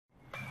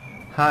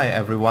Hi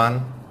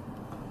everyone.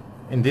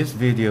 In this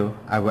video,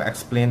 I will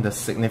explain the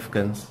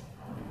significance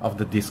of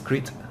the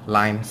discrete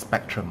line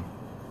spectrum.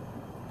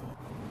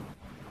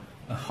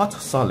 A hot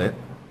solid,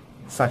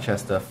 such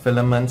as the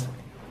filament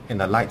in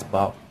a light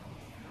bulb,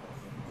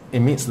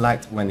 emits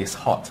light when it's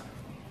hot.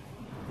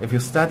 If you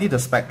study the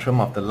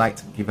spectrum of the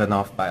light given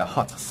off by a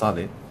hot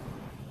solid,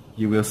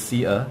 you will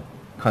see a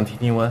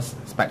continuous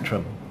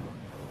spectrum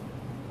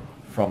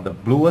from the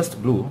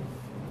bluest blue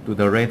to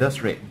the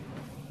reddest red.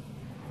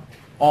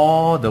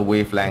 All the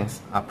wavelengths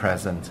are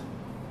present.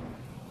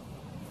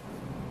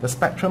 The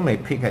spectrum may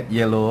peak at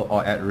yellow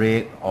or at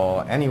red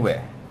or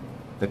anywhere.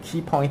 The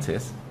key point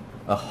is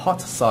a hot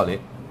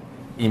solid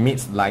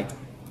emits light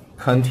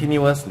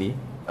continuously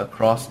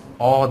across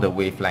all the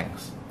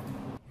wavelengths.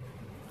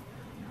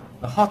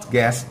 A hot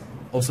gas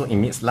also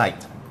emits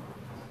light.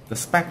 The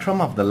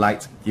spectrum of the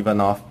light given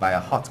off by a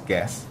hot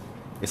gas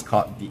is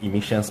called the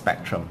emission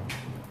spectrum.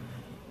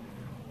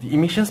 The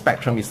emission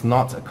spectrum is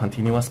not a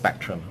continuous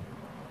spectrum.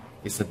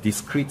 It's a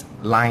discrete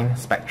line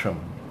spectrum.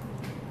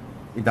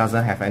 It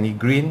doesn't have any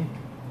green,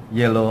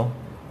 yellow,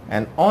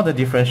 and all the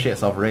different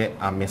shades of red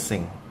are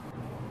missing.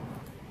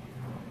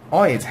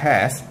 All it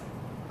has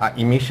are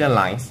emission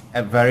lines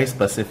at very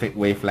specific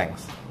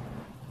wavelengths.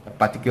 A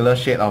particular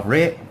shade of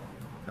red,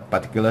 a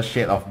particular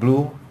shade of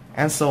blue,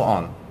 and so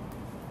on.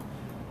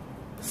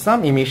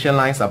 Some emission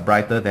lines are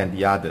brighter than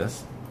the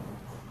others,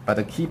 but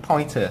the key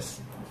point is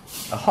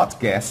a hot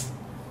gas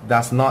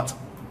does not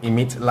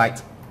emit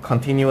light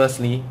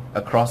continuously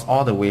across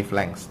all the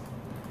wavelengths.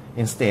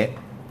 Instead,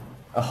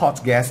 a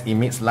hot gas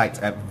emits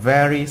light at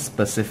very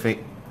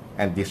specific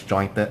and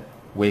disjointed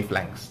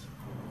wavelengths.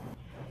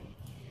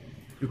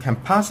 You can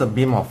pass a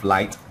beam of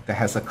light that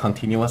has a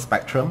continuous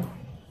spectrum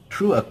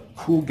through a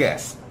cool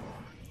gas.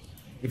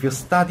 If you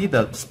study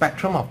the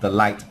spectrum of the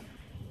light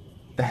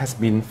that has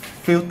been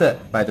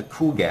filtered by the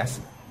cool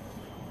gas,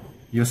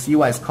 you see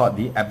what is called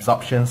the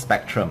absorption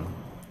spectrum.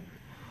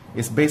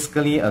 It's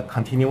basically a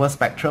continuous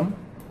spectrum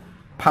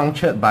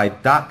punctured by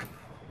dark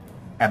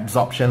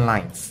absorption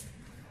lines.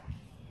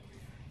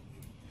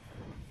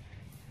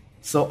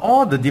 So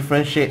all the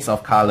different shades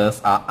of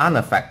colors are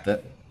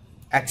unaffected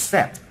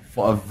except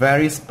for a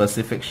very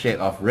specific shade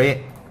of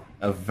red,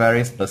 a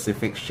very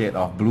specific shade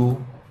of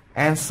blue,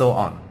 and so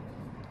on.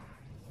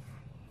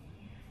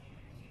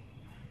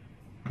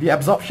 The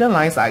absorption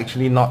lines are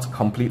actually not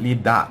completely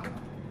dark,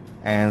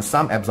 and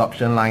some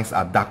absorption lines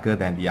are darker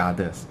than the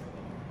others.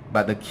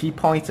 But the key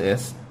point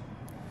is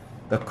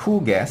the cool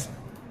gas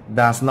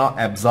does not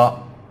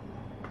absorb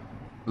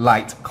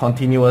light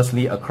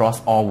continuously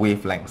across all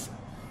wavelengths.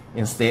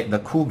 Instead, the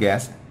cool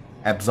gas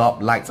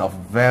absorbs light of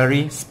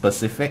very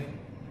specific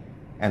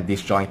and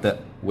disjointed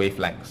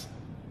wavelengths.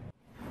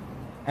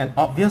 An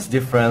obvious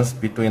difference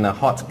between a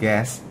hot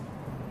gas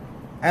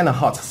and a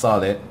hot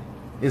solid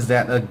is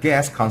that a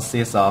gas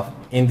consists of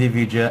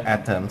individual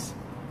atoms,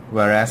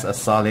 whereas a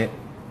solid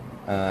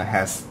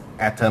has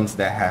atoms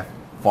that have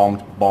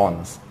formed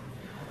bonds.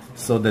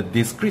 So the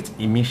discrete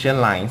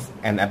emission lines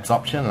and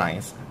absorption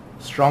lines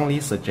strongly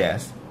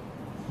suggest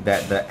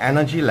that the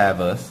energy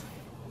levels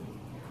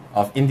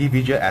of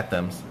individual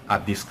atoms are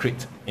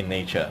discrete in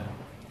nature.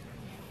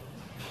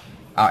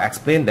 I'll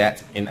explain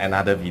that in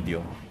another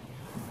video.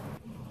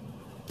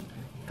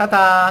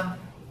 Ta-da!